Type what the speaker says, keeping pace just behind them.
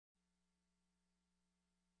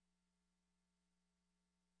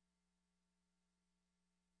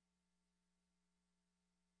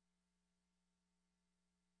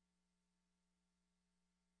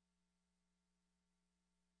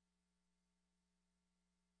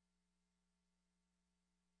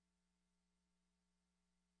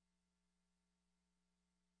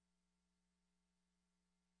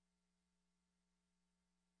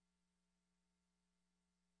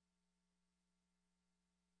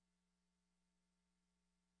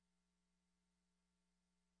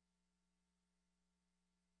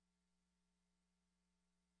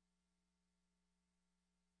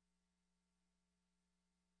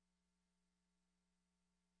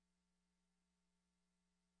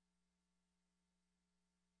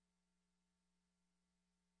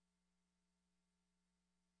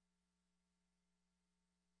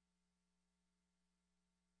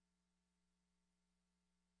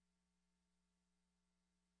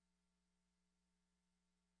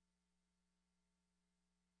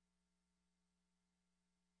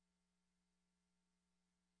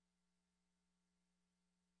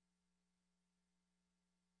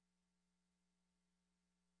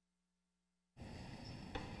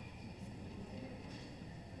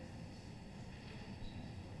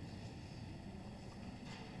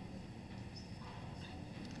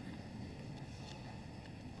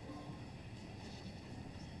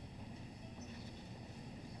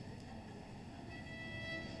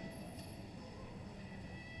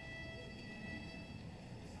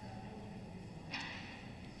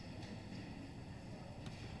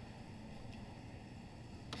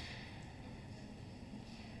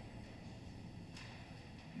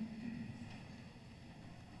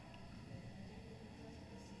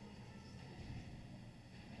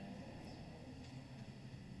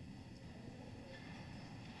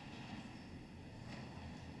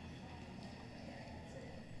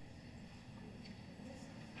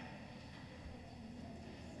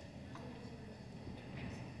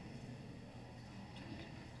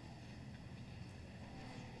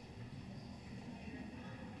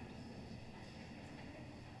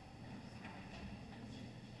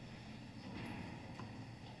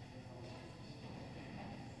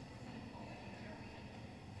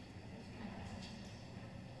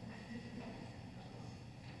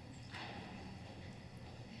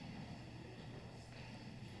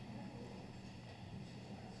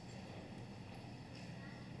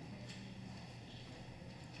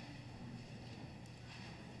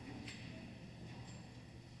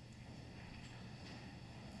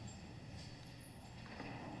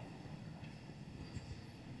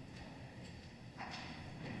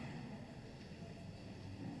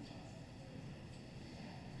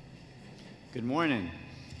Good morning.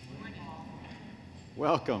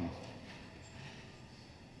 Welcome.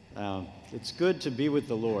 It's good to be with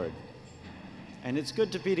the Lord, and it's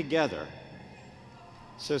good to be together.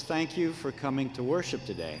 So thank you for coming to worship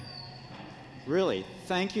today. Really,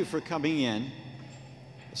 thank you for coming in,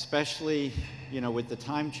 especially, with the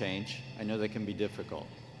time change. I know that can be difficult.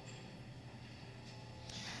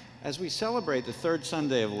 As we celebrate the third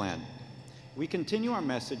Sunday of Lent, we continue our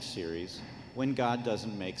message series, When God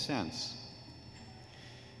Doesn't Make Sense.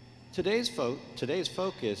 Today's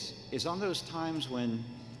focus is on those times when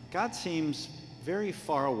God seems very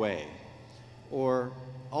far away or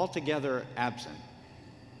altogether absent.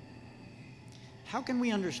 How can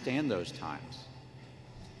we understand those times?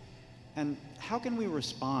 And how can we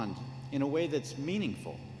respond in a way that's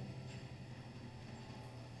meaningful?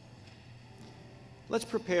 Let's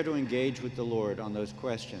prepare to engage with the Lord on those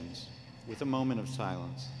questions with a moment of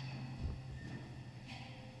silence.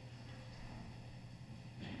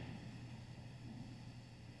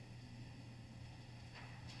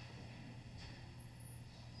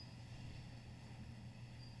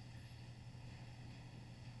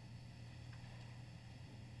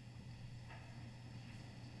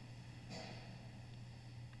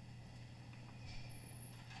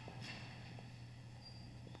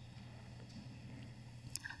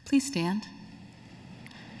 Please stand.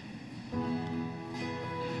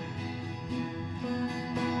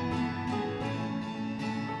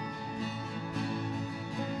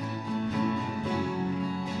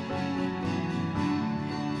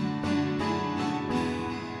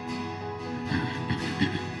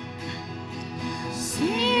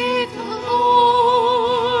 Seek the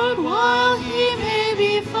Lord while he may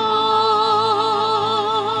be found.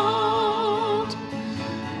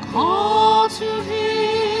 Call to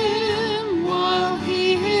him while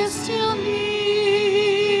he is still near.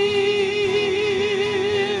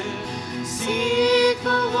 Seek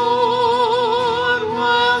the Lord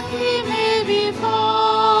while he may be found.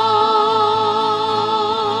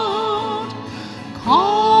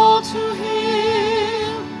 Call to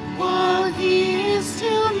him while he is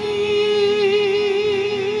still near.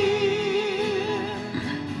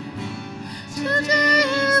 Today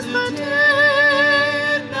is the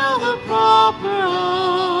day, now the proper hour,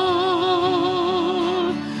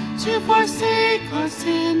 to forsake our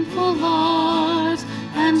sinful lives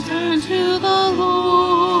and turn to the Lord.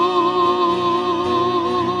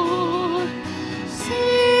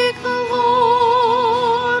 Seek the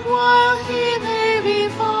Lord while he may be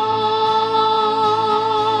found.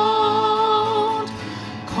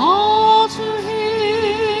 Call to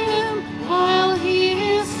him while he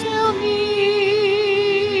is still near.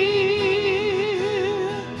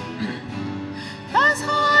 As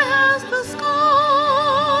high as the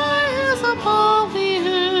sky is above the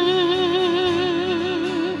earth,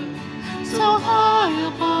 so high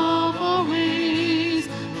above our ways,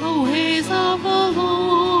 the ways of the Lord.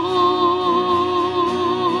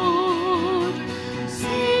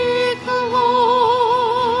 Seek the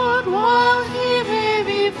Lord while he may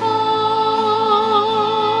be found.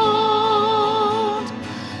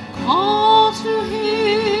 Call to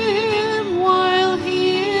him while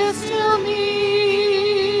he is still near.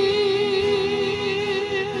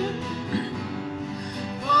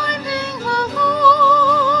 Finding the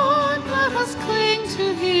Lord, let us cling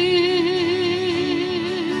to him.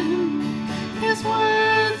 His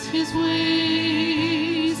words, his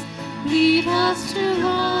ways lead us to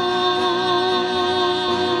life.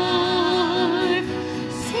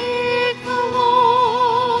 Seek the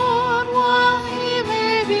Lord while he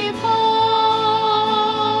may be found.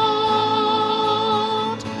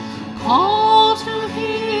 Call to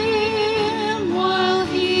him while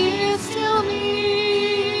he is still near.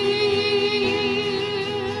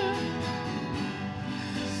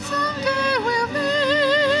 Someday we'll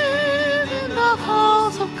live in the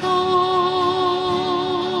house of God.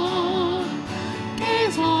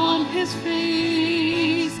 Gaze on his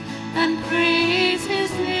face and praise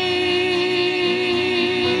his name.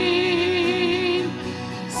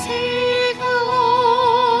 Seek the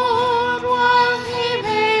Lord while he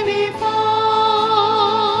may be found.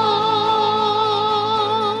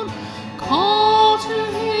 Call to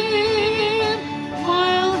him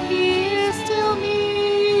while he is still near.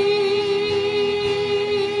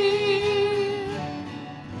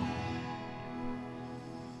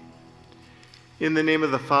 In the name of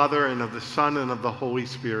the Father, and of the Son, and of the Holy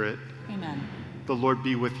Spirit. Amen. The Lord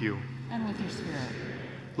be with you. And with your spirit.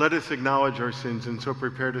 Let us acknowledge our sins and so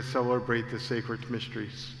prepare to celebrate the sacred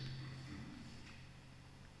mysteries.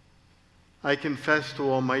 I confess to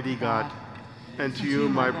Almighty God and to you,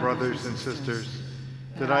 my brothers and sisters,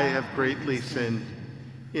 that I have greatly sinned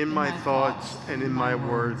in my thoughts and in my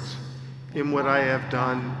words, in what I have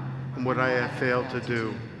done and what I have failed to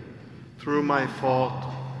do, through my fault,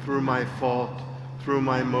 through my fault, through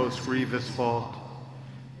my most grievous fault.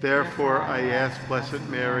 Therefore I ask Blessed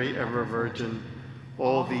Mary, ever Virgin,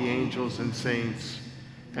 all the angels and saints,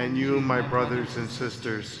 and you, my brothers and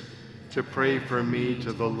sisters, to pray for me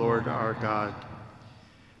to the Lord our God.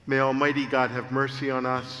 May Almighty God have mercy on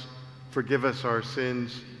us, forgive us our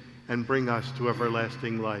sins, and bring us to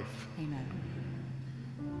everlasting life. Amen.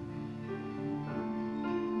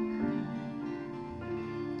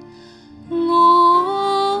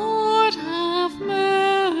 Lord, have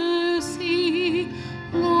mercy.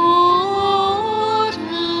 Lord,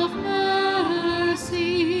 have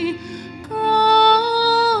mercy.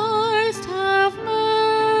 Christ, have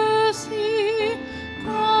mercy.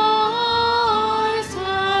 Christ,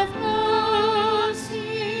 have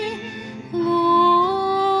mercy.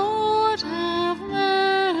 Lord, have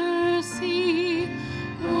mercy.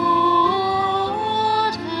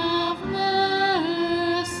 Lord, have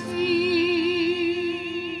mercy.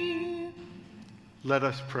 Let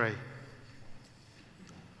us pray.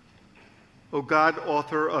 O God,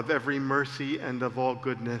 author of every mercy and of all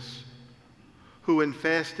goodness, who in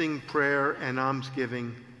fasting, prayer, and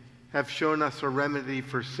almsgiving have shown us a remedy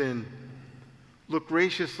for sin, look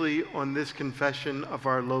graciously on this confession of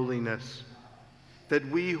our lowliness, that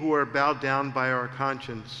we who are bowed down by our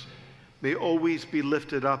conscience may always be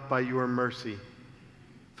lifted up by your mercy.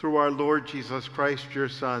 Through our Lord Jesus Christ, your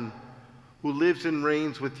Son, who lives and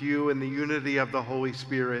reigns with you in the unity of the Holy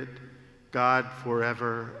Spirit, God,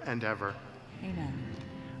 forever and ever. Amen.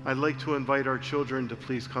 I'd like to invite our children to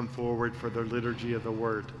please come forward for their liturgy of the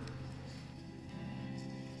word.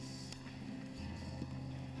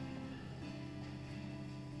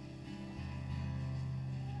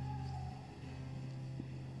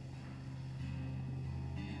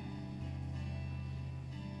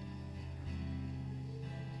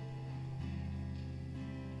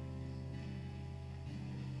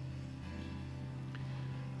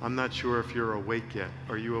 I'm not sure if you're awake yet.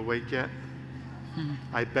 Are you awake yet?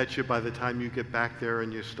 I bet you by the time you get back there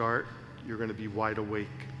and you start, you're going to be wide awake.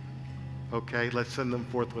 Okay, let's send them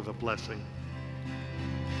forth with a blessing.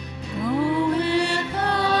 Go with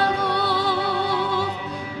our love,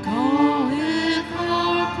 go with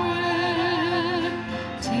our prayer,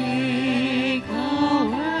 take the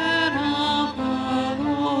word of the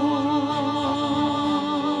Lord.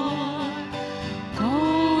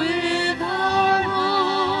 Go with our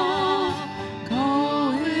love,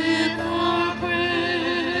 go with our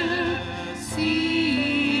prayer,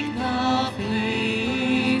 seek the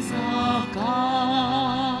face of God.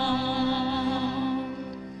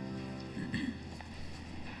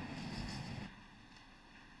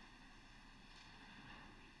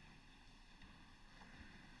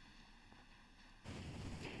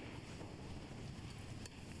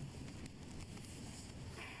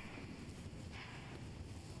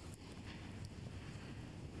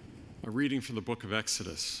 A reading from the book of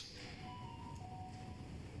Exodus.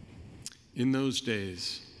 In those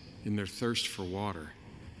days, in their thirst for water,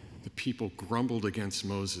 the people grumbled against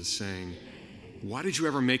Moses, saying, "Why did you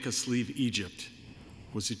ever make us leave Egypt?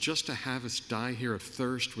 Was it just to have us die here of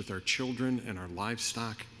thirst with our children and our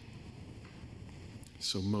livestock?"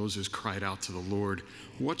 So Moses cried out to the Lord,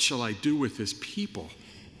 "What shall I do with this people?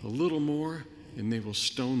 A little more, and they will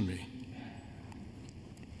stone me."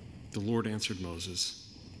 The Lord answered Moses,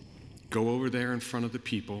 "Go over there in front of the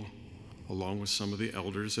people, along with some of the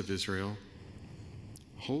elders of Israel,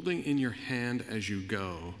 holding in your hand as you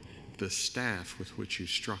go the staff with which you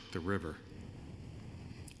struck the river.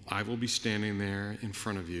 I will be standing there in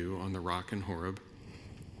front of you on the rock in Horeb.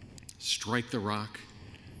 Strike the rock,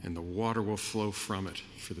 and the water will flow from it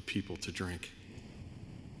for the people to drink."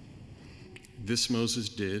 This Moses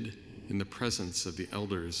did in the presence of the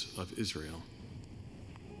elders of Israel.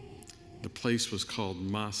 The place was called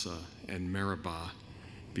Massah and Meribah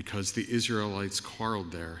because the Israelites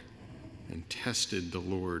quarreled there and tested the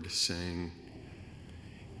Lord, saying,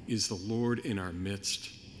 "Is the Lord in our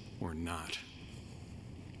midst or not?"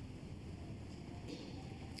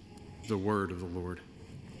 The word of the Lord.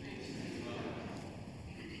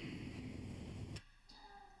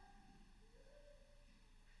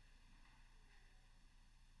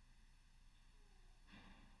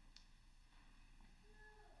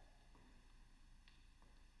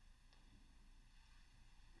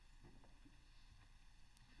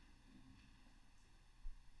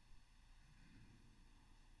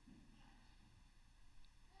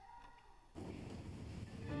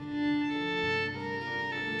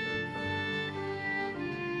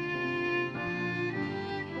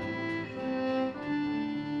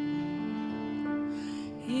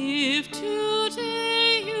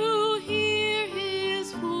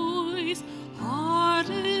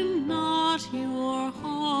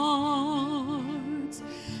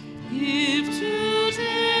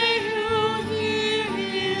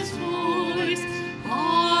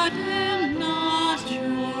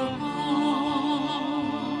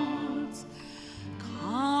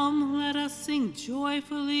 sing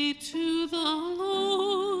joyfully to the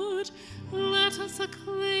Lord. Let us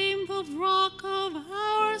acclaim the rock of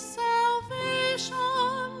our salvation.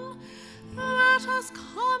 Let us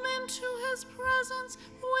come into his presence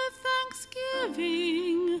with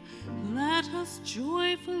thanksgiving. Let us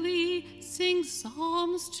joyfully sing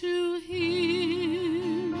psalms to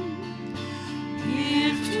him.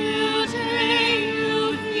 If today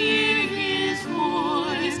you hear his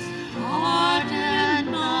voice,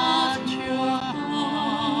 harden not your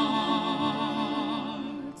hearts.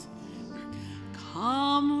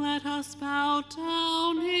 Come, let us bow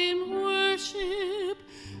down in worship.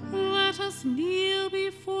 Let us kneel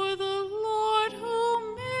before the Lord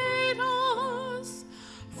who made us.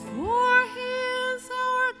 For he is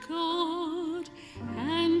our God,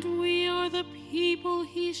 and we are the people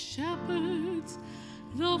he shepherds,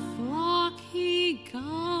 the flock he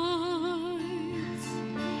guides.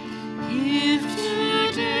 If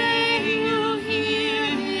today you hear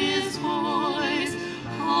his voice,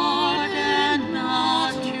 harden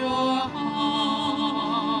not your hearts.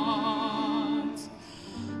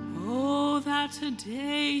 Oh, that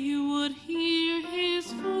today you would hear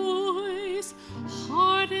his voice,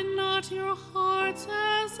 harden not your hearts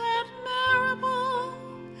as at Meribah,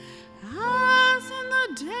 as in the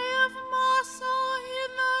day of Massah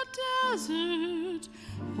in the desert,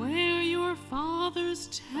 where your fathers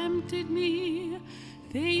tempted me.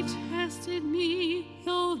 They tested me,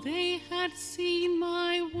 though they had seen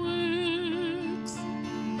my works.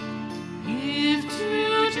 If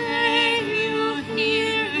today you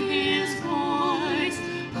hear his voice,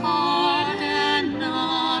 harden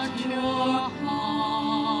not your hearts.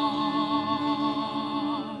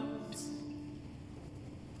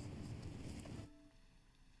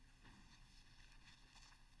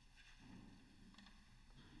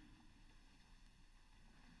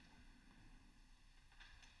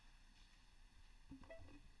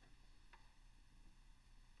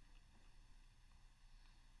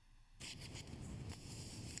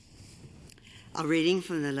 A reading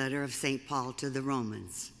from the letter of St. Paul to the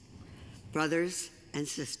Romans. Brothers and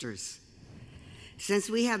sisters, since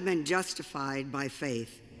we have been justified by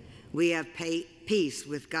faith, we have peace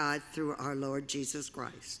with God through our Lord Jesus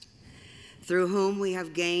Christ, through whom we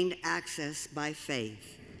have gained access by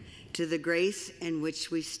faith to the grace in which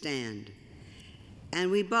we stand, and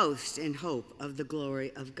we boast in hope of the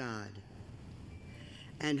glory of God.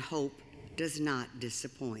 And hope does not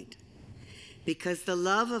disappoint, because the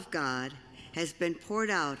love of God has been poured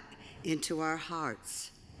out into our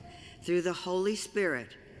hearts through the Holy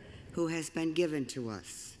Spirit who has been given to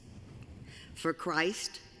us. For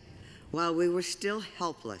Christ, while we were still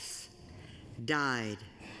helpless, died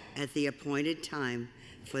at the appointed time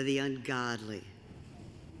for the ungodly.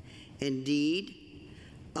 Indeed,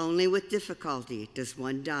 only with difficulty does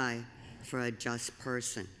one die for a just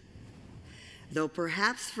person, though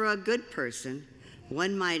perhaps for a good person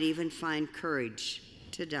one might even find courage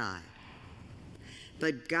to die.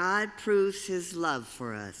 But God proves his love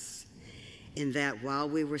for us in that while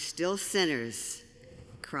we were still sinners,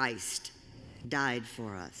 Christ died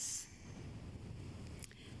for us.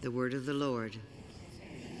 The word of the Lord.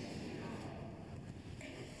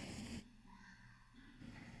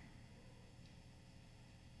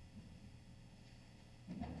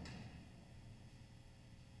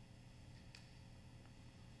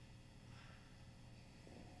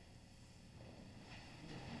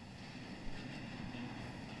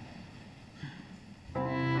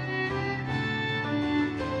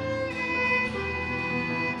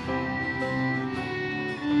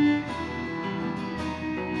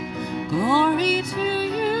 Glory to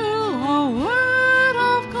you, O Word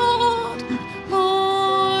of God,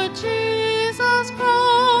 Lord Jesus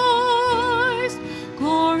Christ.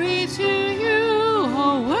 Glory to you,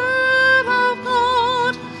 O Word of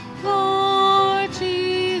God, Lord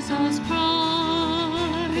Jesus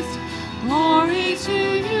Christ. Glory to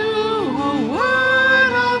you, O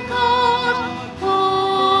Word of God,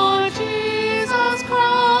 Lord Jesus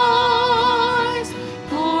Christ.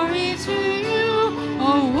 Glory to you, O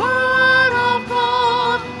Word of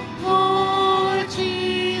God, Lord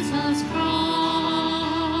Jesus Christ.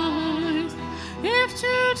 If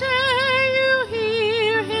today you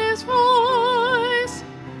hear his voice,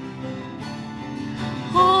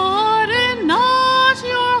 harden not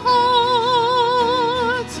your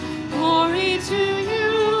hearts. Glory to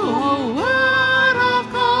you, O Word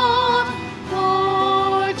of God,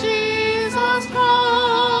 Lord Jesus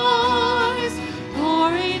Christ.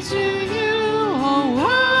 Glory to you, O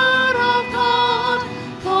Word of God,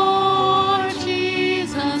 Lord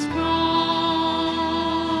Jesus Christ.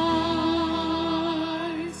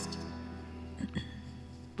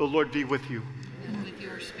 The Lord be with you.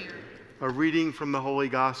 A reading from the Holy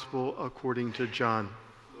Gospel according to John.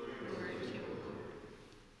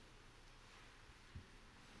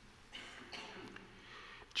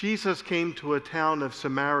 Jesus came to a town of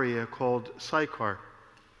Samaria called Sychar,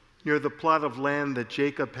 near the plot of land that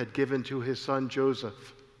Jacob had given to his son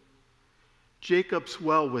Joseph. Jacob's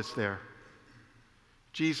well was there.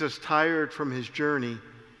 Jesus, tired from his journey,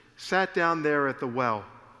 sat down there at the well.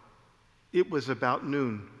 It was about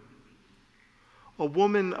noon. A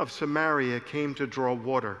woman of Samaria came to draw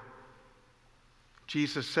water.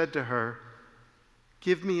 Jesus said to her,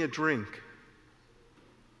 "Give me a drink."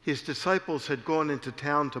 His disciples had gone into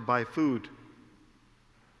town to buy food.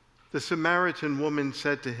 The Samaritan woman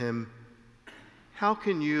said to him, "How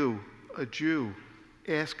can you, a Jew,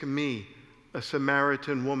 ask me, a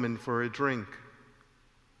Samaritan woman, for a drink?"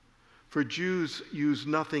 For Jews use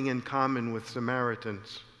nothing in common with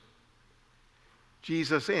Samaritans.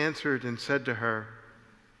 Jesus answered and said to her,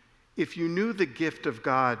 "If you knew the gift of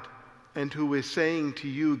God and who is saying to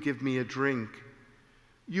you, 'Give me a drink,'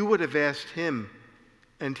 you would have asked him,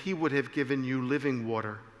 and he would have given you living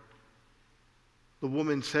water." The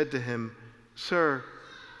woman said to him, "Sir,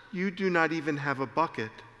 you do not even have a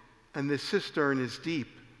bucket, and the cistern is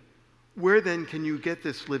deep. Where then can you get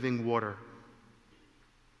this living water?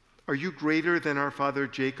 Are you greater than our father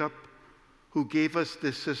Jacob, who gave us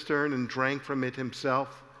this cistern and drank from it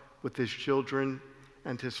himself with his children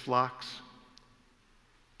and his flocks?"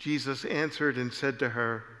 Jesus answered and said to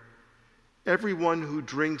her, "Everyone who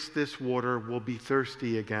drinks this water will be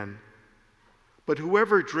thirsty again. But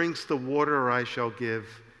whoever drinks the water I shall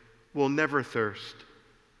give will never thirst.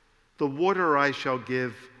 The water I shall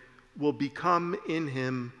give will become in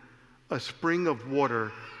him a spring of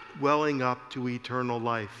water welling up to eternal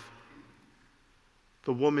life."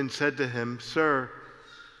 The woman said to him, "Sir,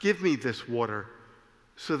 give me this water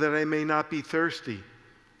so that I may not be thirsty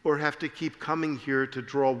or have to keep coming here to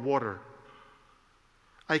draw water.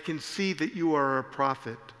 I can see that you are a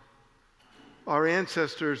prophet. Our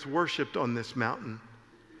ancestors worshipped on this mountain,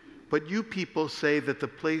 but you people say that the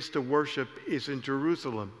place to worship is in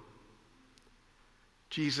Jerusalem."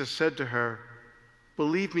 Jesus said to her,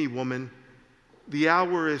 "Believe me, woman, the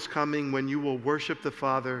hour is coming when you will worship the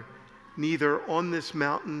Father neither on this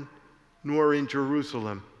mountain nor in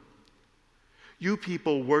Jerusalem. You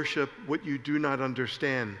people worship what you do not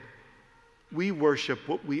understand. We worship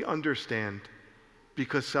what we understand,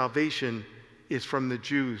 because salvation is from the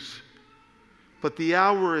Jews. But the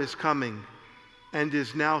hour is coming, and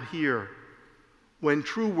is now here, when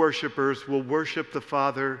true worshipers will worship the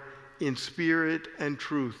Father in spirit and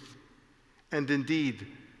truth. And indeed,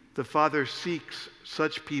 the Father seeks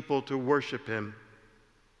such people to worship him.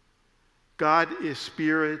 God is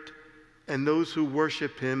spirit, and those who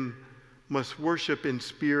worship him must worship in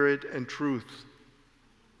spirit and truth."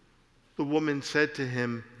 The woman said to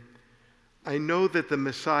him, "I know that the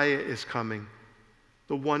Messiah is coming,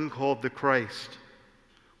 the one called the Christ.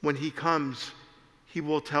 When he comes, he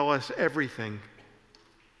will tell us everything."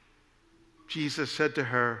 Jesus said to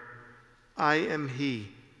her, "I am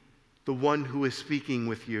he, the one who is speaking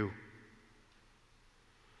with you."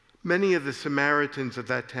 Many of the Samaritans of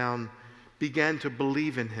that town began to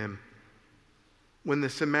believe in him. When the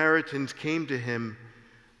Samaritans came to him,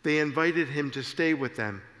 they invited him to stay with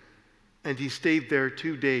them, and he stayed there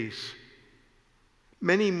 2 days.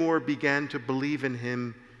 Many more began to believe in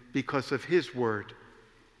him because of his word,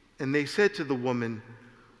 and they said to the woman,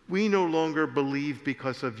 "We no longer believe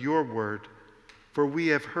because of your word, for we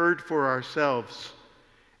have heard for ourselves,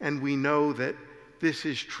 and we know that this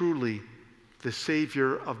is truly the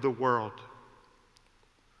Savior of the world."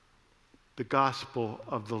 The Gospel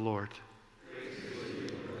of the Lord.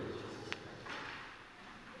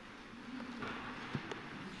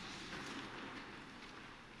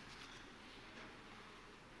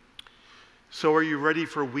 So are you ready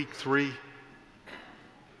for week 3?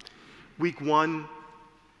 Week 1,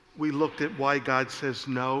 we looked at why God says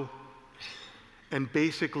no. And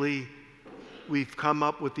basically, we've come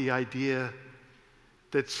up with the idea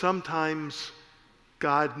that sometimes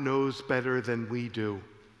God knows better than we do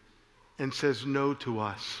and says no to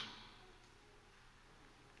us.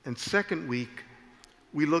 And second week,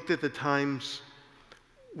 we looked at the times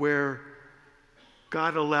where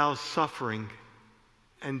God allows suffering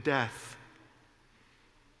and death,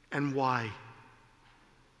 and why.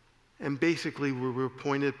 And basically, we were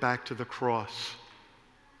pointed back to the cross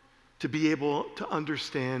to be able to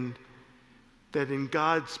understand that in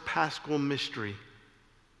God's paschal mystery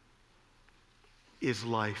is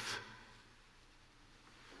life.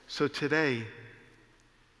 So today,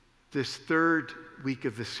 this third week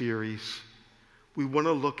of the series, we want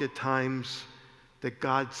to look at times that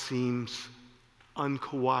God seems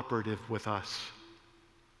uncooperative with us.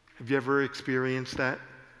 Have you ever experienced that?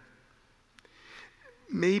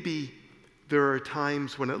 Maybe there are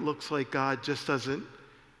times when it looks like God just doesn't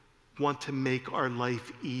want to make our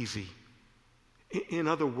life easy. In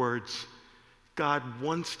other words, God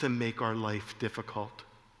wants to make our life difficult.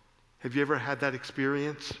 Have you ever had that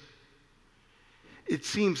experience? It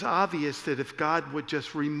seems obvious that if God would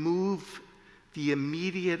just remove the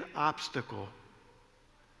immediate obstacle,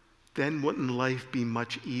 then wouldn't life be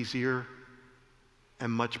much easier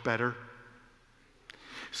and much better?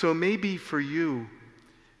 So maybe for you,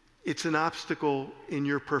 it's an obstacle in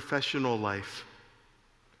your professional life.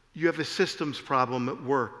 You have a systems problem at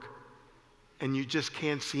work, and you just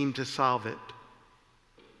can't seem to solve it.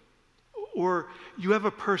 Or you have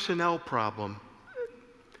a personnel problem.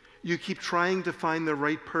 You keep trying to find the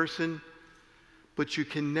right person, but you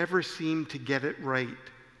can never seem to get it right,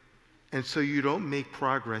 and so you don't make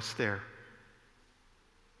progress there.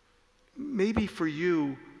 Maybe for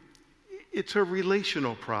you, it's a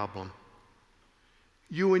relational problem.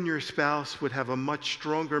 You and your spouse would have a much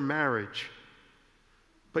stronger marriage,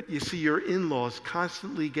 but you see your in-laws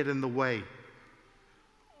constantly get in the way.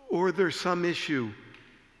 Or there's some issue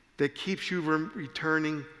that keeps you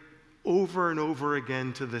returning over and over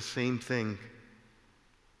again to the same thing.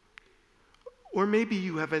 Or maybe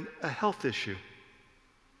you have a health issue.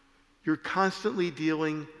 You're constantly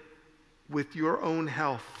dealing with your own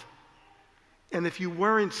health. And if you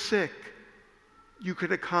weren't sick, you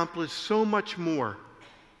could accomplish so much more,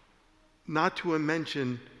 not to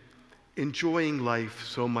mention enjoying life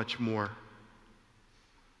so much more.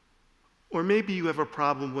 Or maybe you have a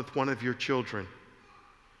problem with one of your children.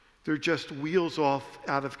 They're just wheels off,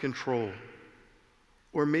 out of control.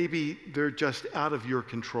 Or maybe they're just out of your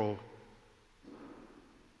control.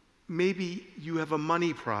 Maybe you have a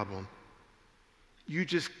money problem. You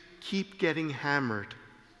just keep getting hammered.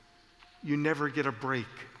 You never get a break.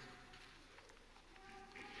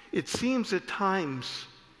 It seems at times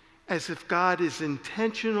as if God is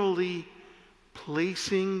intentionally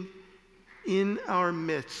placing in our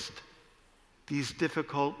midst these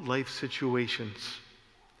difficult life situations.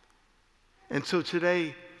 And so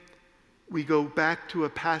today, we go back to a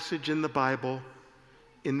passage in the Bible,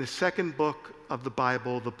 in the second book of the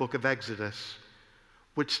Bible, the book of Exodus,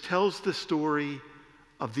 which tells the story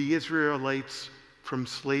of the Israelites from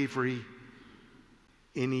slavery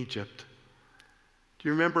in Egypt. Do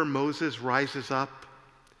you remember Moses rises up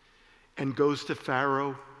and goes to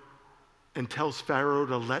Pharaoh and tells Pharaoh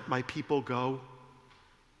to let my people go?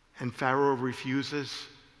 And Pharaoh refuses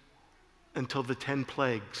until the 10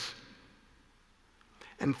 plagues.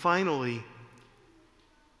 And finally,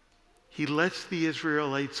 he lets the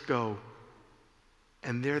Israelites go,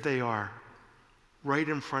 and there they are, right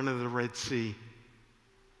in front of the Red Sea,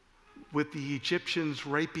 with the Egyptians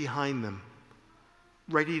right behind them,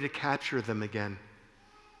 ready to capture them again.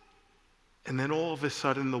 And then all of a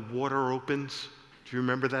sudden the water opens. Do you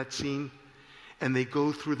remember that scene? And they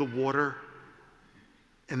go through the water,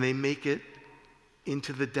 and they make it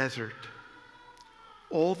into the desert,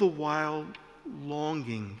 all the while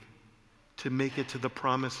longing to make it to the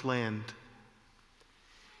promised land.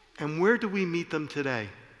 And where do we meet them today?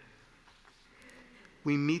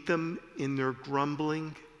 We meet them in their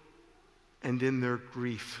grumbling and in their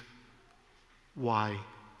grief. Why?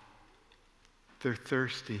 They're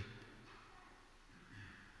thirsty.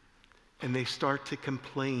 And they start to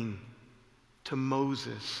complain to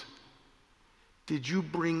Moses, "Did you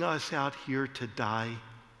bring us out here to die?"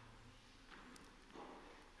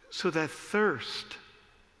 So that thirst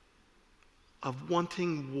of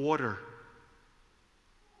wanting water,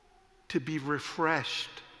 to be refreshed,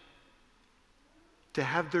 to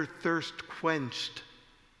have their thirst quenched,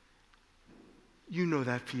 you know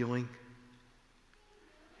that feeling.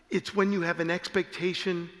 It's when you have an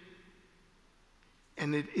expectation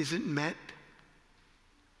and it isn't met.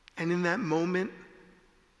 And in that moment,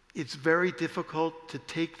 it's very difficult to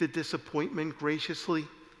take the disappointment graciously.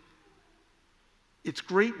 It's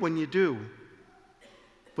great when you do,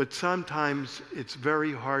 but sometimes it's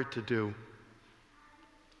very hard to do.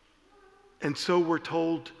 And so we're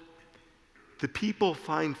told the people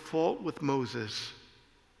find fault with Moses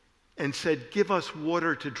and said, "Give us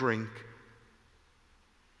water to drink."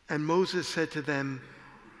 And Moses said to them,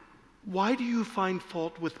 "Why do you find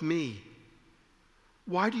fault with me?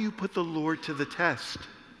 Why do you put the Lord to the test?"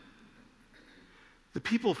 The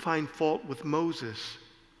people find fault with Moses.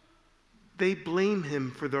 They blame him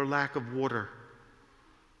for their lack of water,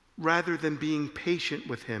 rather than being patient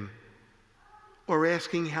with him or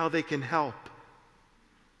asking how they can help.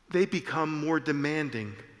 They become more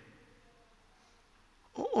demanding.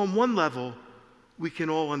 On one level, we can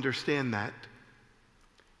all understand that.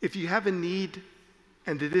 If you have a need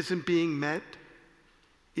and it isn't being met,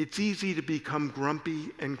 it's easy to become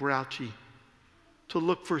grumpy and grouchy, to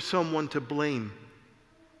look for someone to blame.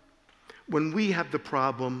 When we have the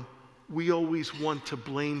problem, we always want to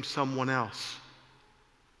blame someone else.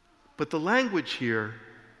 But the language here,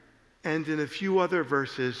 and in a few other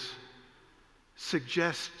verses,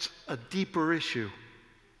 suggests a deeper issue,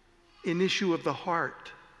 an issue of the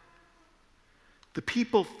heart. The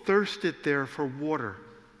people thirsted there for water,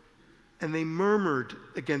 and they murmured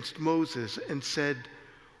against Moses and said,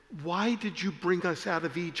 "Why did you bring us out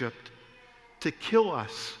of Egypt to kill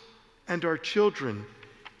us and our children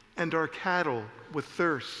and our cattle with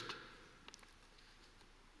thirst?"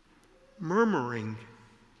 Murmuring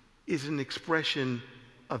is an expression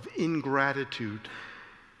of ingratitude,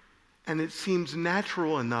 and it seems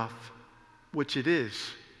natural enough, which it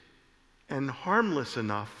is, and harmless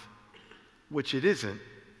enough, which it isn't.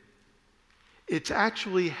 It's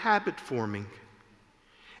actually habit forming,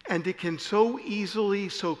 and it can so easily,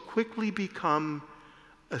 so quickly become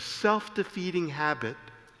a self-defeating habit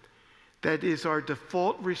that is our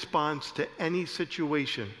default response to any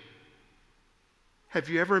situation. Have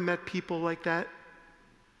you ever met people like that?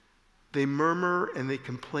 They murmur and they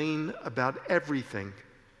complain about everything,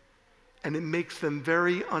 and it makes them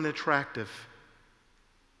very unattractive.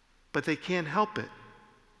 But they can't help it.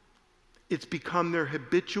 It's become their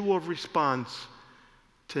habitual response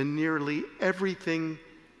to nearly everything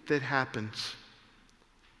that happens.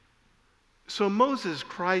 So Moses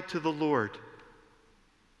cried to the Lord,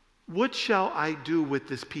 "What shall I do with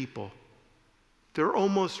this people? They're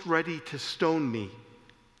almost ready to stone me,"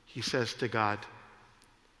 he says to God.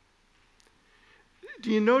 Do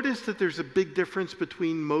you notice that there's a big difference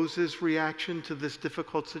between Moses' reaction to this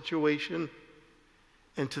difficult situation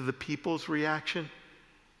and to the people's reaction?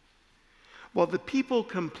 While the people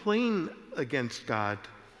complain against God,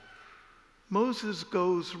 Moses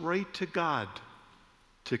goes right to God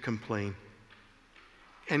to complain,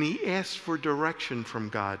 and he asks for direction from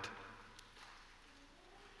God.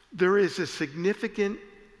 There is a significant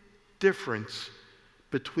difference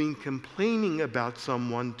between complaining about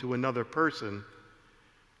someone to another person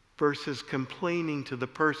versus complaining to the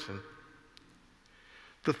person.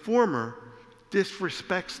 The former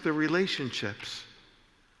disrespects the relationships,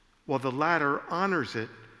 while the latter honors it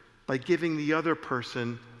by giving the other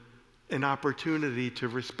person an opportunity to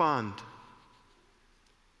respond.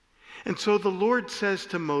 And so the Lord says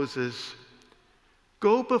to Moses,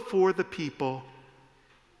 "Go before the people,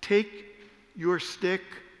 take your stick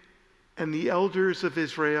and the elders of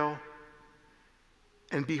Israel,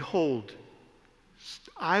 and behold,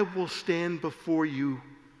 I will stand before you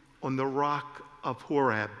on the rock of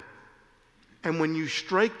Horeb. And when you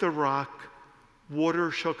strike the rock,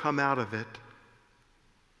 water shall come out of it."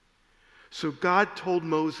 So God told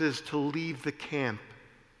Moses to leave the camp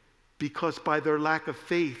because by their lack of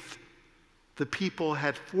faith, the people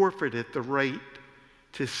had forfeited the right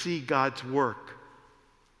to see God's work.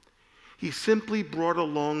 He simply brought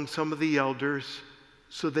along some of the elders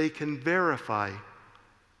so they can verify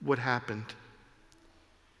what happened.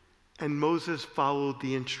 And Moses followed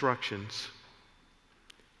the instructions.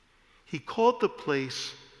 He called the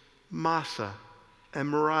place Massa and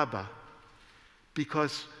Meribah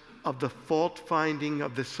because of the fault-finding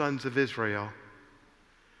of the sons of Israel.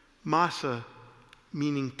 Massa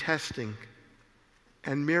meaning testing,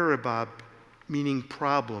 and Meribah meaning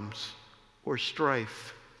problems or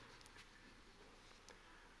strife.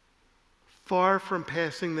 Far from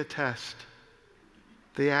passing the test,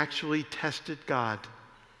 they actually tested God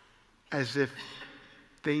as if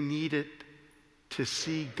they needed to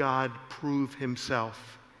see God prove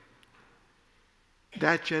himself.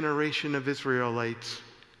 That generation of Israelites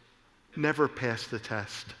never passed the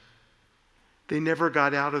test. They never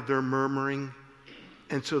got out of their murmuring,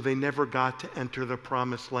 and so they never got to enter the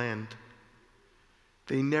promised land.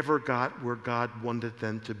 They never got where God wanted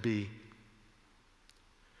them to be.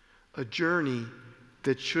 A journey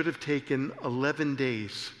that should have taken 11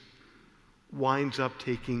 days winds up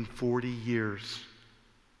taking 40 years.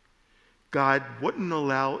 God wouldn't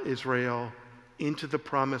allow Israel into the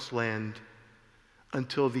promised land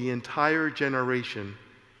until the entire generation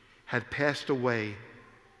had passed away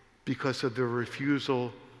because of their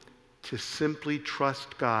refusal to simply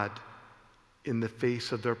trust God in the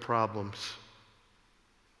face of their problems.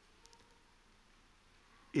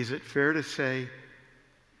 Is it fair to say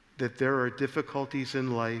that there are difficulties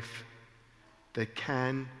in life that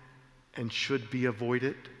can and should be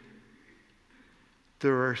avoided?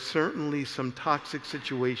 There are certainly some toxic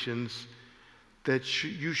situations that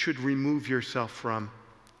you should remove yourself from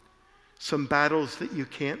some battles that you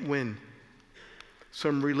can't win,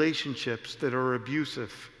 some relationships that are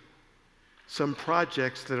abusive, some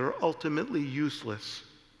projects that are ultimately useless.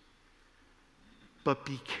 But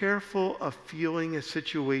be careful of feeling a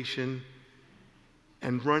situation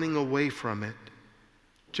and running away from it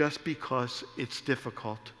just because it's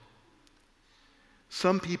difficult.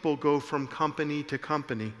 Some people go from company to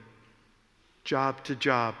company, job to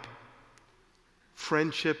job,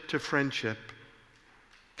 friendship to friendship,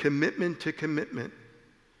 commitment to commitment,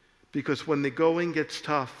 because when the going gets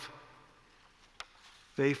tough,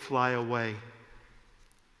 they fly away.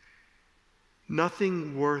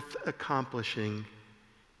 Nothing worth accomplishing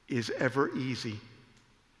is ever easy.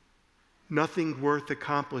 Nothing worth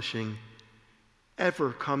accomplishing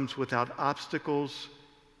ever comes without obstacles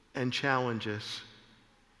and challenges.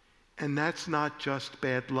 And that's not just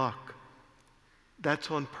bad luck. That's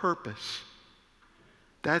on purpose.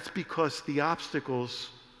 That's because the obstacles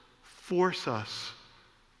force us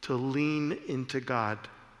to lean into God.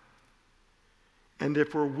 And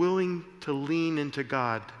if we're willing to lean into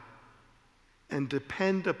God and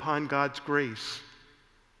depend upon God's grace,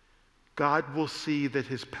 God will see that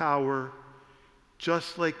his power,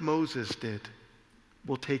 just like Moses did,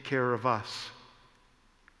 will take care of us.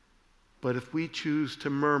 But if we choose to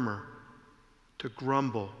murmur, to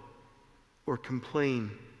grumble, or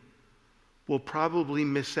complain, we'll probably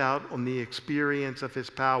miss out on the experience of his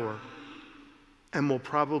power, and we'll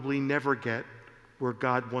probably never get where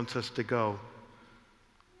God wants us to go.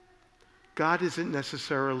 God isn't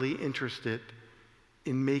necessarily interested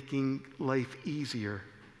in making life easier.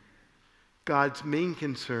 God's main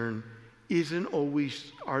concern isn't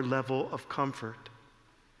always our level of comfort.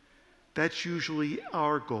 That's usually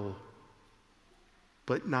our goal,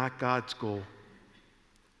 but not God's goal.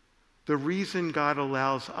 The reason God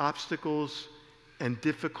allows obstacles and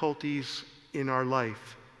difficulties in our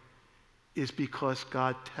life is because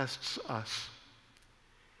God tests us.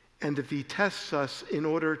 And if he tests us in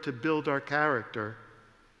order to build our character,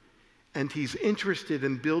 and he's interested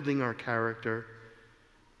in building our character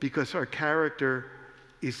because our character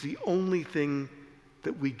is the only thing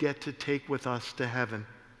that we get to take with us to heaven.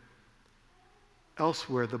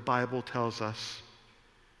 Elsewhere, the Bible tells us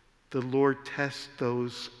the Lord tests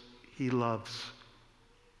those he loves.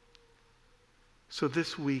 So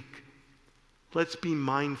this week, let's be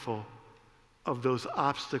mindful of those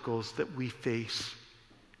obstacles that we face.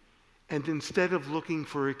 And instead of looking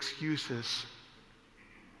for excuses,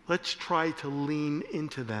 let's try to lean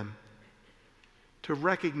into them, to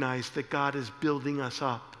recognize that God is building us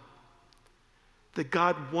up, that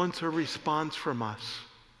God wants a response from us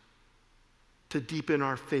to deepen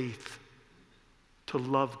our faith, to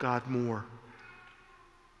love God more.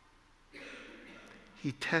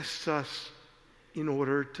 He tests us in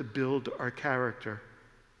order to build our character,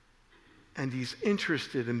 and he's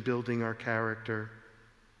interested in building our character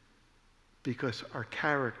because our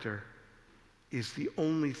character is the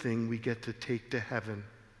only thing we get to take to heaven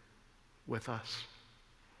with us.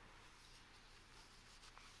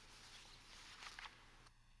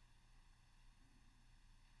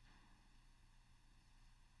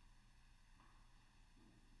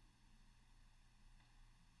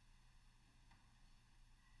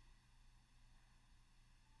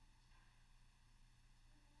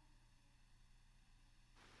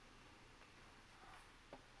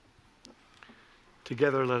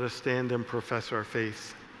 Together, let us stand and profess our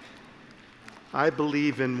faith. I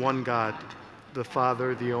believe in one God, the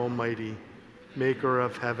Father, the Almighty, maker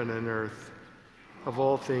of heaven and earth, of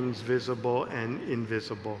all things visible and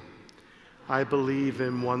invisible. I believe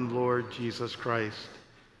in one Lord Jesus Christ,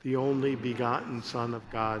 the only begotten Son of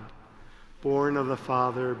God, born of the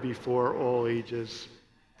Father before all ages,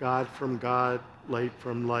 God from God, light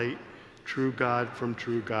from light, true God from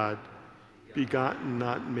true God, begotten,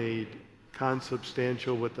 not made,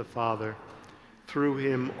 consubstantial with the Father. Through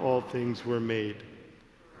him all things were made.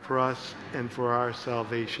 For us and for our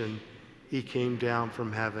salvation, he came down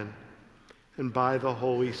from heaven, and by the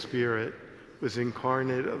Holy Spirit was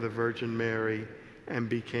incarnate of the Virgin Mary and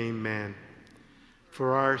became man.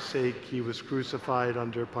 For our sake he was crucified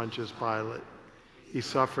under Pontius Pilate. He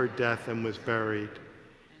suffered death and was buried,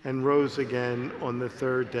 and rose again on the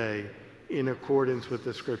third day in accordance with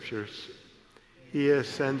the Scriptures. He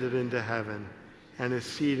ascended into heaven and is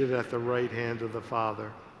seated at the right hand of the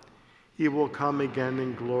Father. He will come again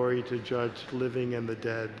in glory to judge living and the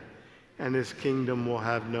dead, and his kingdom will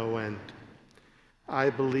have no end. I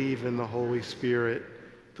believe in the Holy Spirit,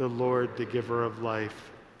 the Lord, the giver of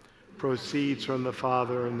life, proceeds from the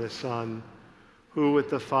Father and the Son, who with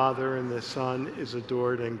the Father and the Son is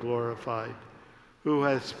adored and glorified, who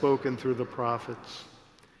has spoken through the prophets.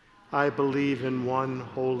 I believe in one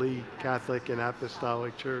holy, Catholic, and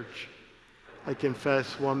Apostolic Church. I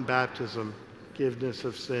confess one baptism, forgiveness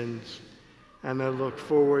of sins, and I look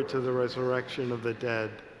forward to the resurrection of the dead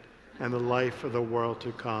and the life of the world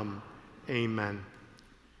to come. Amen.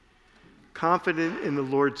 Confident in the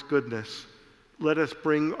Lord's goodness, let us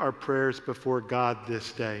bring our prayers before God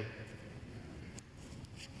this day.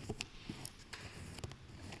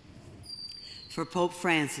 For Pope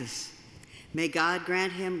Francis, may God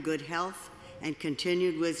grant him good health and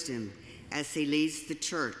continued wisdom as he leads the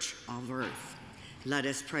Church of earth. Let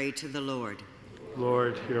us pray to the Lord.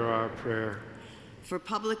 Lord, hear our prayer. For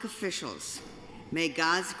public officials, may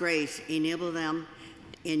God's grace enable them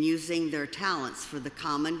in using their talents for the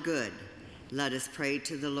common good. Let us pray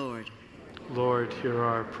to the Lord. Lord, hear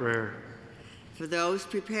our prayer. For those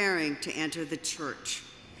preparing to enter the Church,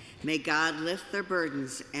 may God lift their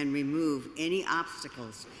burdens and remove any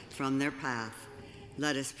obstacles from their path.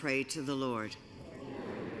 Let us pray to the Lord.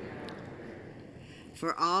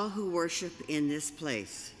 For all who worship in this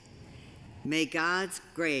place, may God's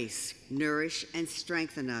grace nourish and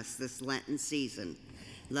strengthen us this Lenten season.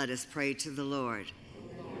 Let us pray to the Lord.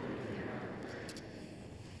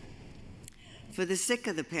 For the sick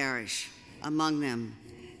of the parish, among them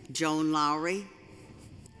Joan Lowry,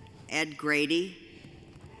 Ed Grady,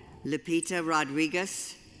 Lupita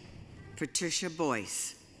Rodriguez, Patricia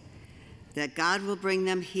Boyce, that God will bring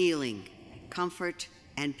them healing, comfort,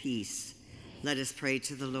 and peace. Let us pray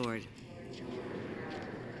to the Lord.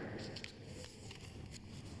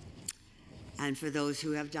 And for those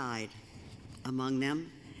who have died, among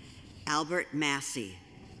them Albert Massey,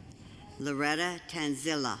 Loretta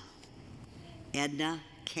Tanzilla, Edna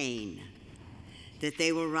Kane, that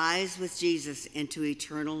they will rise with Jesus into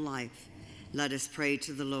eternal life. Let us pray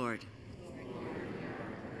to the Lord.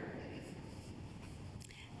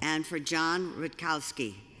 And for John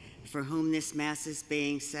Rutkowski, for whom this Mass is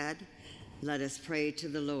being said, let us pray to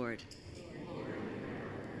the Lord.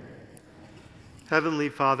 Heavenly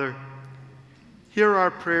Father, hear our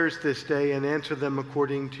prayers this day and answer them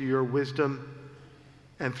according to your wisdom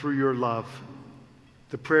and through your love.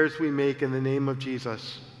 The prayers we make in the name of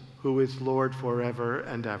Jesus, who is Lord forever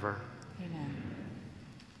and ever. Amen.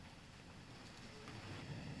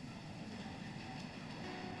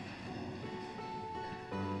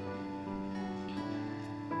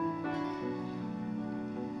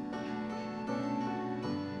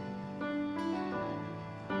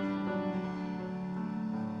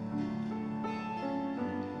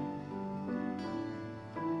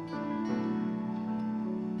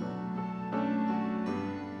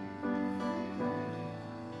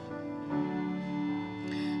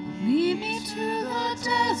 Lead me to the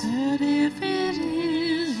desert if it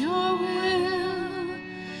is your will.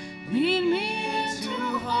 Lead me into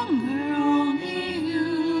hunger only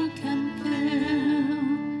you can fill.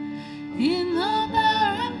 In the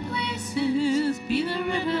barren places be the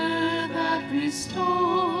river that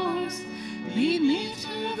restores. Lead me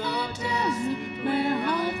to the desert where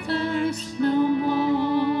I thirst no more.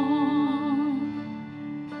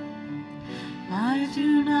 I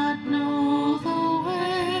do not know the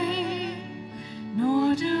way,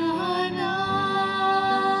 nor do I know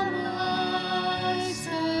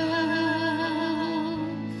myself,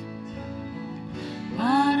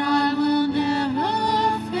 but I will never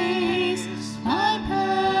face my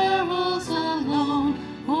perils alone,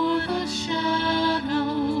 or the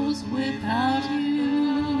shadows without you.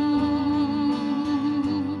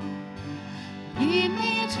 Lead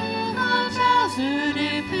me to the desert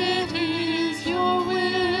if it is your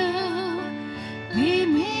will. Lead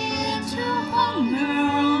me into hunger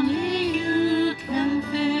only you can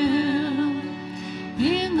fill.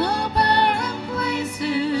 In the barren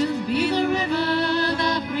places be the river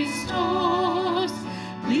that restores.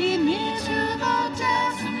 Lead me to the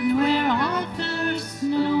desert where I thirst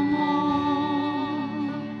no more.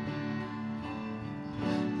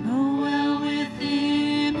 The well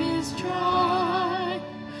within is dry,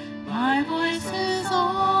 my voice is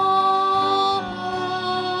all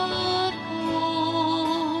but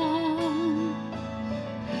gone.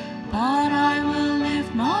 But I will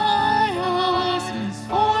lift my eyes,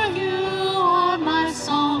 for you are my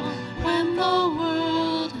song when the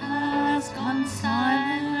world has gone silent.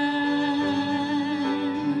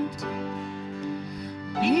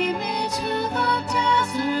 Lead me to the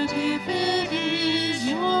desert if it is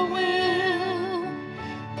your will.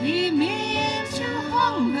 Lead me into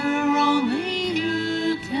hunger only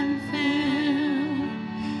you can fill.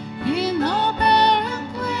 In the barren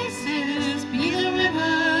places be the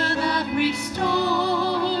river that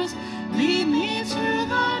restores. Lead me to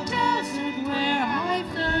the desert where I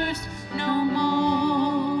thirst no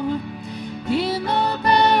more.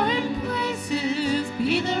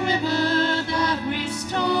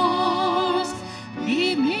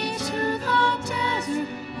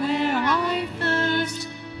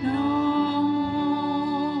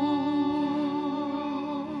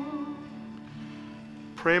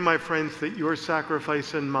 Pray, my friends, that your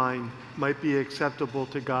sacrifice and mine might be acceptable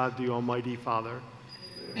to God, the Almighty Father.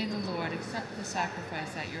 May the Lord accept the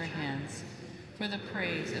sacrifice at your hands, for the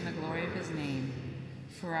praise and the glory of his name,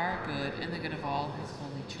 for our good and the good of all his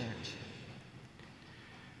holy church.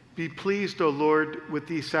 Be pleased, O Lord, with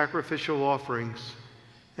these sacrificial offerings,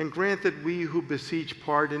 and grant that we who beseech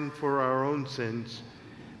pardon for our own sins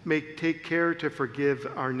may take care to forgive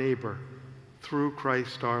our neighbor, through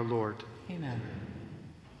Christ our Lord. Amen.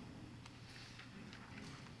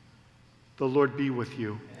 The Lord be with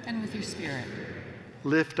you. And with your spirit.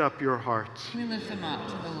 Lift up your hearts. We lift them up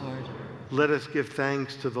to the Lord. Let us give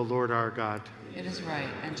thanks to the Lord our God. It is right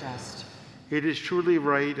and just. It is truly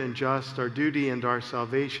right and just, our duty and our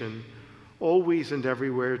salvation, always and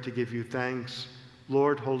everywhere to give you thanks,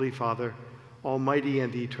 Lord, Holy Father, Almighty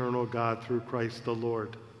and eternal God, through Christ the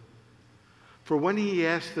Lord. For when he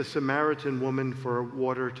asked the Samaritan woman for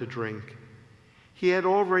water to drink, he had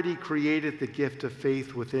already created the gift of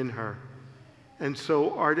faith within her, and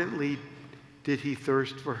so ardently did he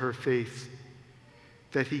thirst for her faith,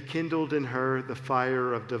 that he kindled in her the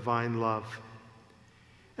fire of divine love.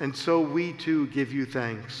 And so we too give you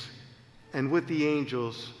thanks, and with the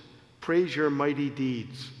angels praise your mighty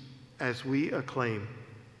deeds as we acclaim.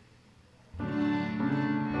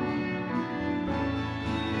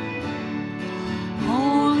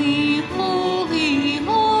 Holy, holy,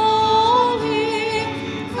 holy,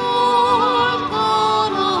 Lord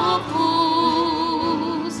God of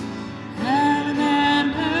hosts, heaven and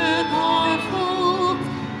earth are full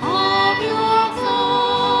of your glory.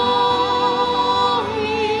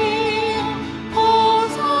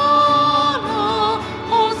 Hosanna,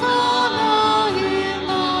 Hosanna in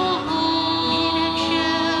the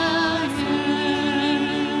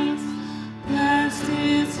highest. Blessed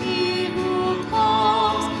is he who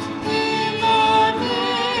comes in the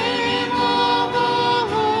name of the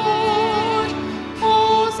Lord.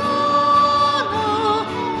 Hosanna,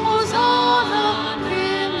 Hosanna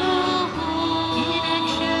in the highest.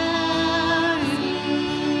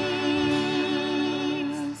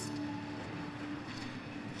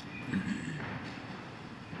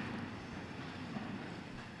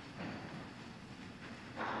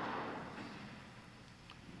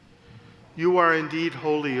 You are indeed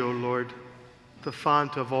holy, O Lord, the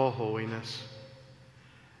font of all holiness.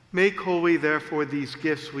 Make holy, therefore, these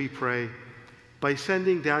gifts, we pray, by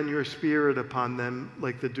sending down your Spirit upon them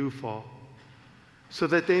like the dewfall, so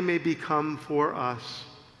that they may become for us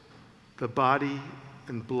the body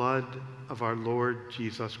and blood of our Lord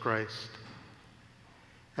Jesus Christ.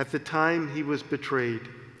 At the time he was betrayed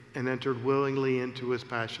and entered willingly into his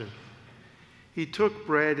passion, he took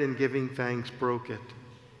bread and giving thanks broke it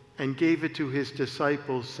and gave it to his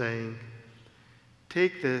disciples, saying,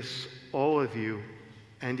 "Take this, all of you,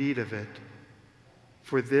 and eat of it,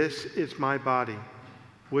 for this is my body,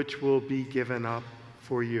 which will be given up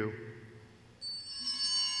for you."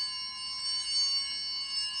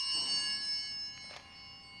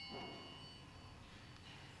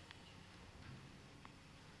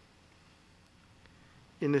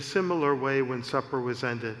 In a similar way, when supper was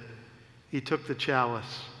ended, he took the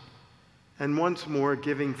chalice, and once more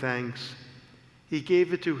giving thanks, he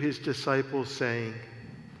gave it to his disciples, saying,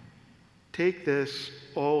 "Take this,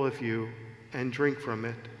 all of you, and drink from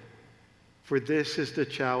it, for this is the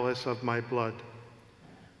chalice of my blood,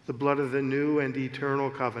 the blood of the new and eternal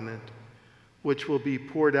covenant, which will be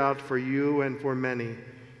poured out for you and for many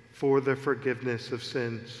for the forgiveness of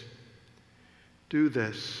sins. Do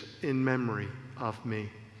this in memory of me."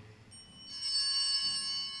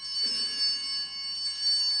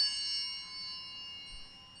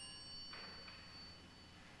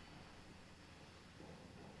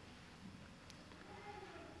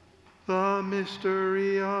 The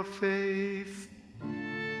mystery of faith.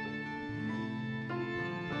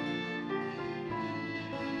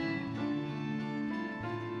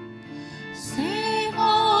 Save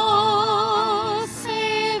us,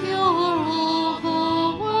 Savior of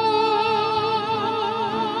the world,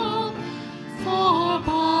 for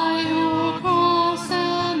by your cross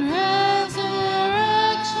and resurrection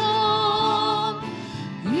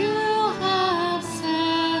you have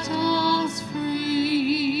set us free.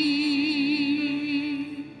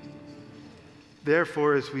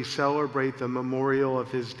 Therefore, as we celebrate the memorial of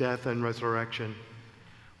his death and resurrection,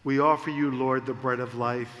 we offer you, Lord, the bread of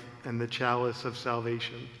life and the chalice of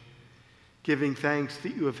salvation, giving thanks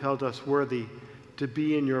that you have held us worthy to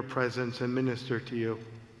be in your presence and minister to you.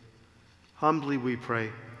 Humbly we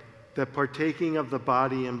pray that, partaking of the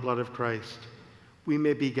body and blood of Christ, we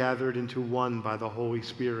may be gathered into one by the Holy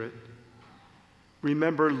Spirit.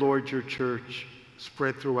 Remember, Lord, your church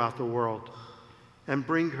spread throughout the world, and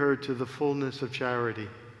bring her to the fullness of charity,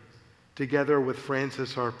 together with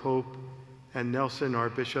Francis our Pope and Nelson our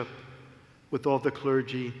Bishop, with all the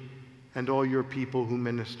clergy and all your people who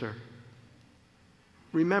minister.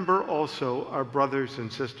 Remember also our brothers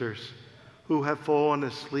and sisters who have fallen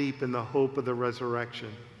asleep in the hope of the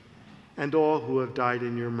resurrection, and all who have died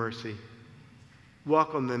in your mercy.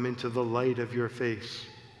 Welcome them into the light of your face.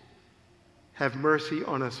 Have mercy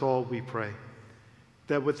on us all, we pray,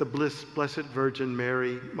 that with the Blessed Virgin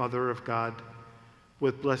Mary, Mother of God,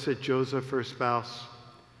 with blessed Joseph, her spouse,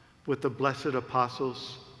 with the blessed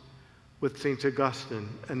apostles, with Saints Augustine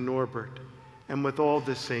and Norbert, and with all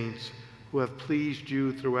the saints who have pleased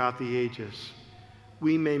you throughout the ages,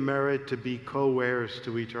 we may merit to be co-heirs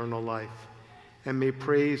to eternal life, and may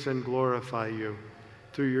praise and glorify you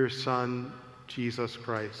through your Son, Jesus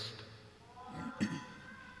Christ.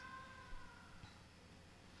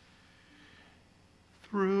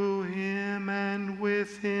 Through him and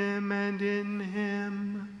with him and in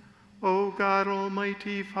him, O God,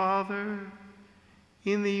 Almighty Father,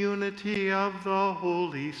 in the unity of the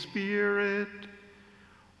Holy Spirit,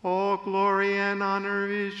 all glory and honor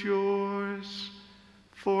is yours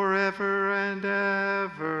forever and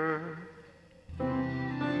ever.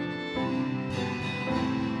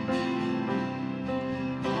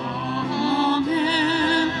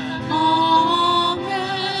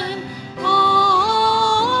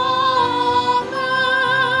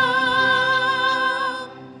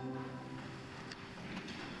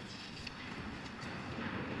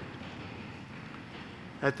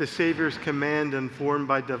 At the Savior's command, informed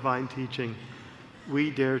by divine teaching,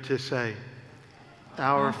 we dare to say,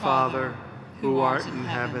 Our Father, who art in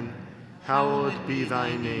heaven, hallowed be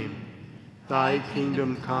thy name. Thy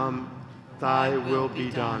kingdom come, thy will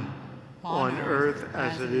be done, on earth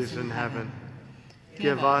as it is in heaven.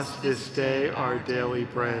 Give us this day our daily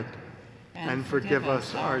bread, and forgive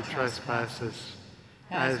us our trespasses,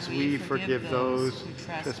 as we forgive those who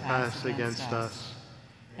trespass against us.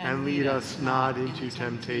 And lead us not into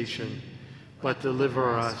temptation, but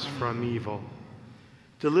deliver us from evil.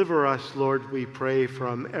 Deliver us, Lord, we pray,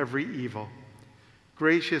 from every evil.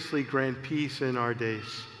 Graciously grant peace in our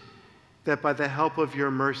days, that by the help of your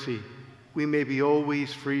mercy we may be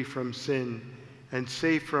always free from sin and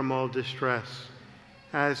safe from all distress,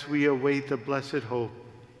 as we await the blessed hope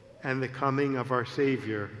and the coming of our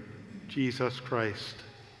Savior, Jesus Christ.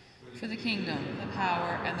 For the kingdom, the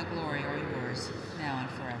power, and the glory are yours, now and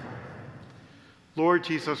forever. Lord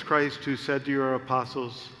Jesus Christ, who said to your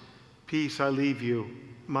apostles, Peace I leave you,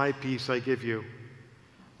 my peace I give you,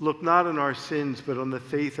 look not on our sins, but on the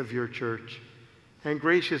faith of your church, and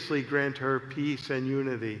graciously grant her peace and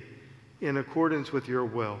unity in accordance with your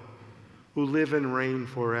will, who live and reign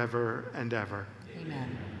forever and ever.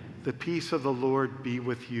 Amen. The peace of the Lord be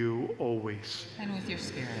with you always. And with your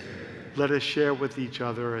spirit. Let us share with each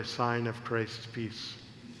other a sign of Christ's peace.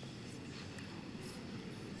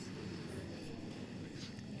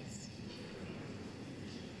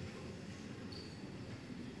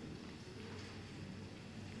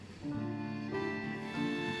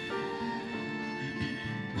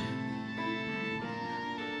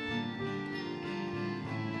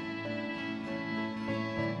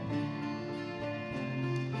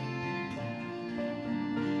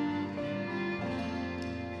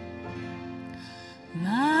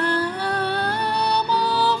 Lamb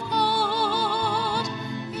of God,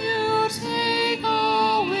 you take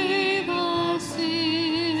away the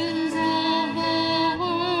sins of the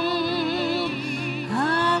world.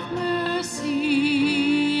 Have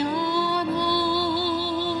mercy on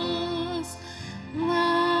us.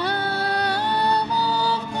 Lamb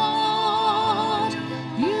of God,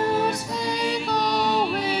 you take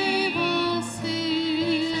away the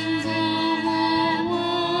sins of the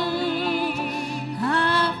world.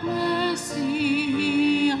 Have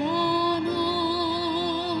mercy on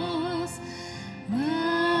us.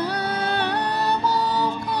 Lamb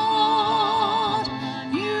of God,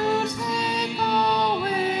 you take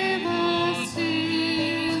away the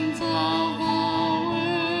sins of the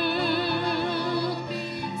world.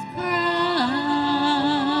 Grant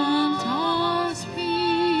us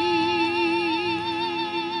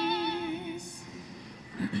peace.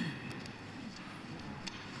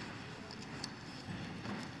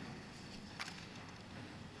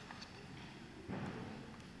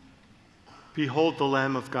 Behold the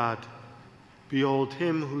Lamb of God. Behold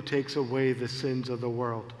him who takes away the sins of the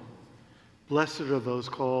world. Blessed are those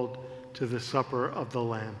called to the supper of the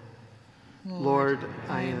Lamb. Lord,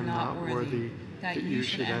 I am not worthy that you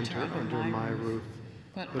should enter under my roof,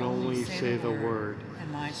 but only say the word,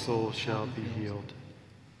 and my soul shall be healed.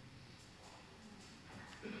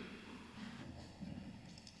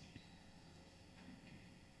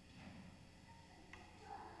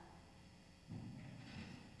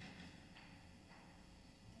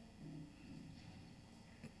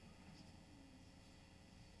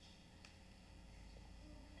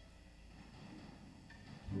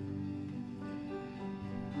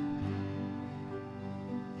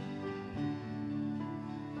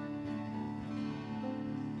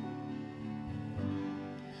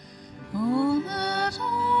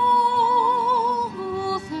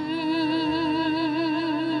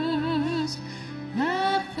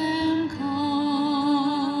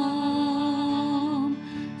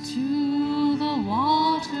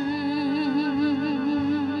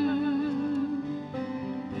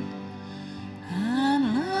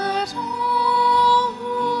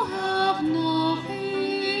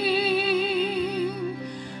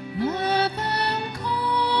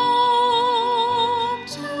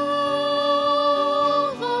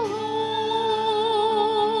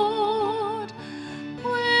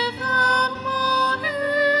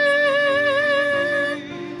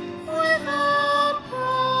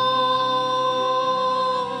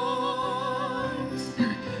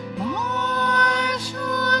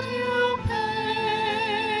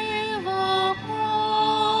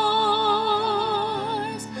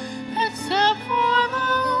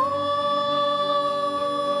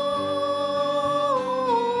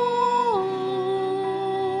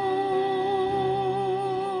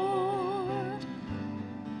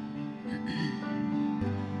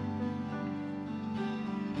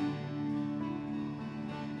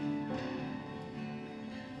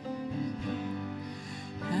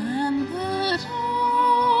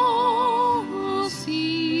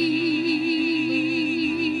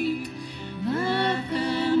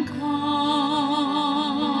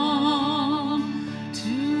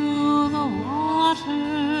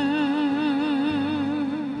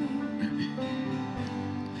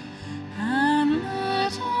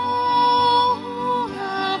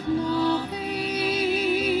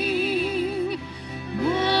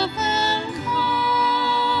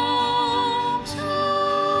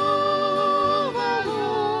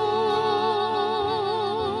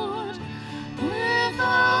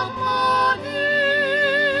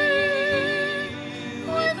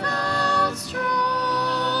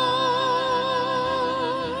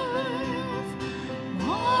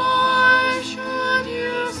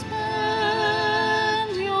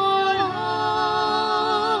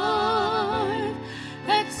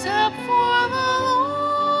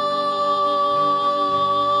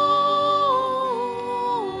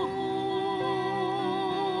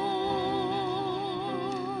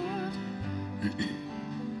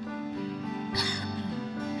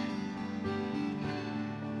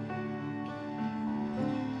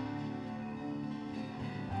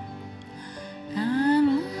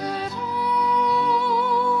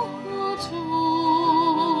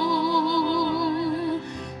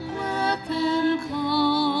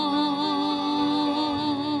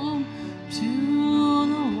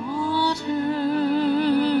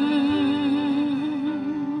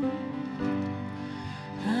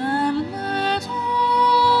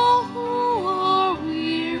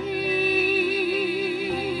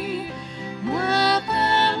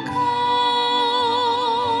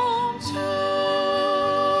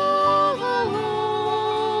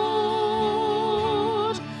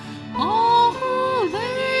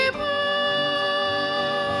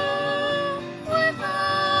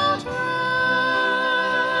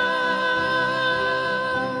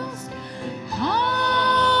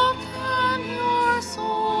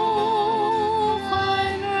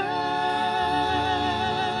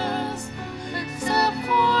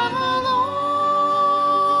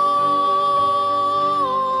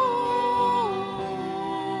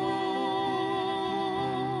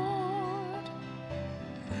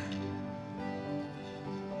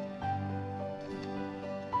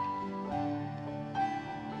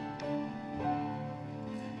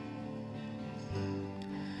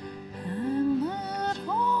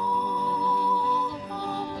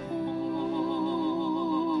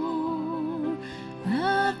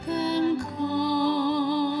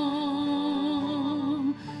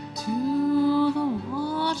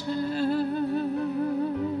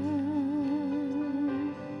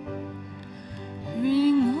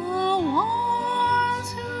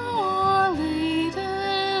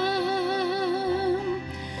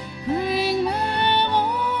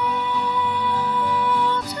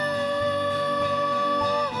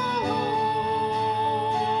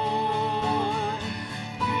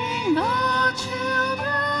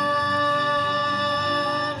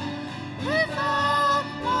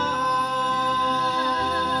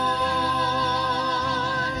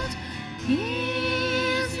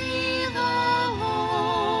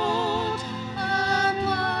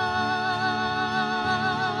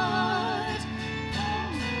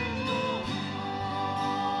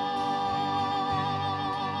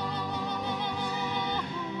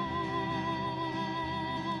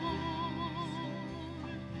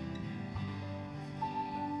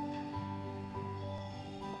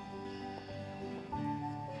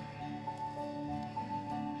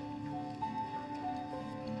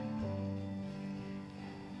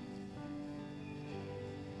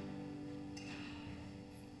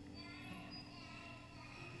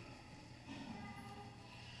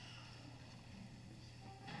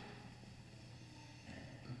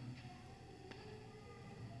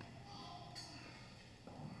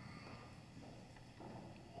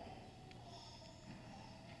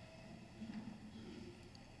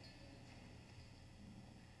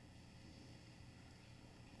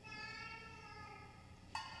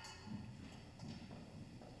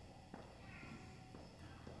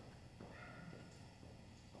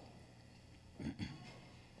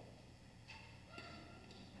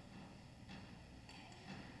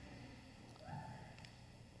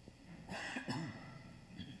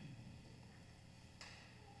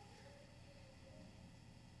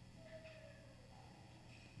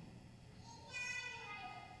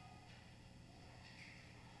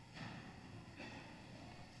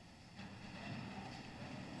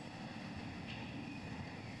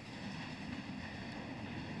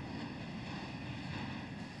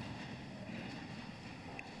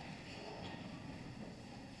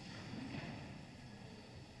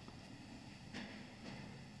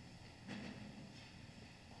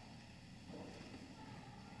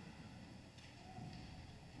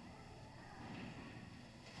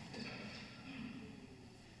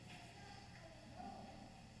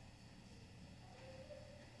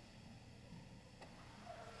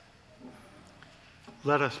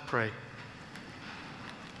 Let us pray.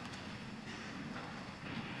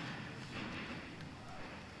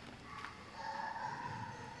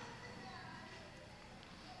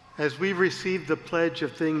 As we receive the pledge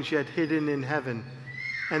of things yet hidden in heaven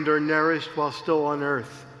and are nourished while still on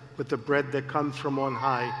earth with the bread that comes from on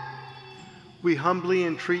high, we humbly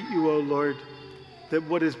entreat you, O Lord, that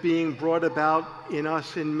what is being brought about in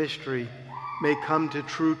us in mystery may come to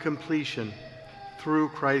true completion through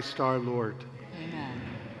Christ our Lord. Amen.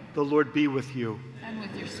 The Lord be with you. And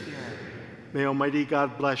with your spirit. May Almighty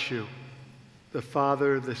God bless you, the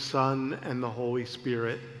Father, the Son, and the Holy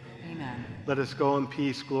Spirit. Amen. Let us go in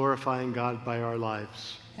peace, glorifying God by our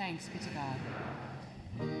lives. Thanks be to God.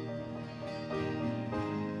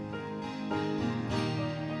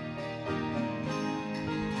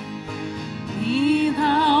 Be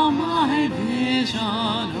thou my vision,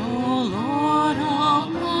 O Lord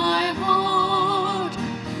of my heart,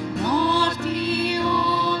 not be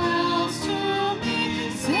all else to me,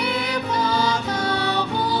 save that thou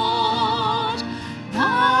art.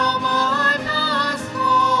 Thou my last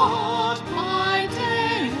thought, by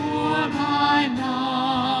day or by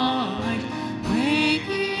night,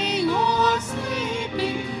 waking or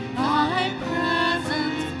sleeping, thy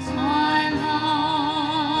presence my light.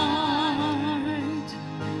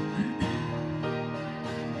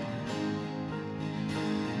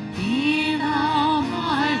 Be thou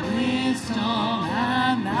my wisdom,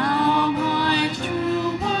 and thou my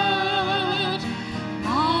true word.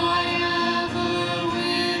 I ever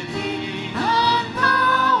with thee, and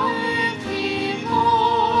thou with me,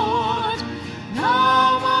 Lord.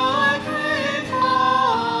 Thou my great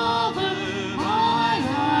Father, my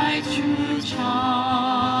light true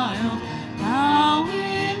child, thou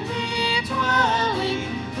in me dwelling,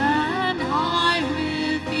 and I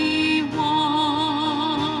with thee one.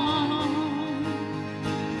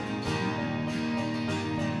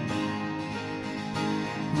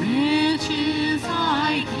 Riches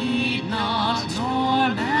I heed not,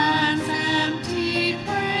 nor man's empty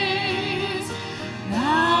praise.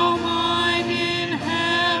 Thou mine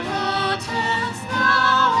inheritance,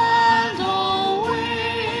 thou and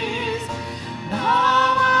always.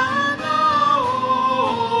 Thou and thou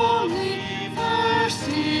only, first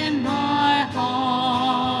in my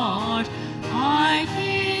heart. My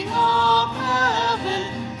King of heaven,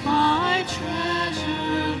 my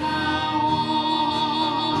treasure thou art.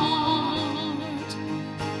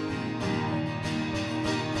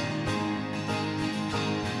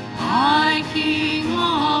 I keep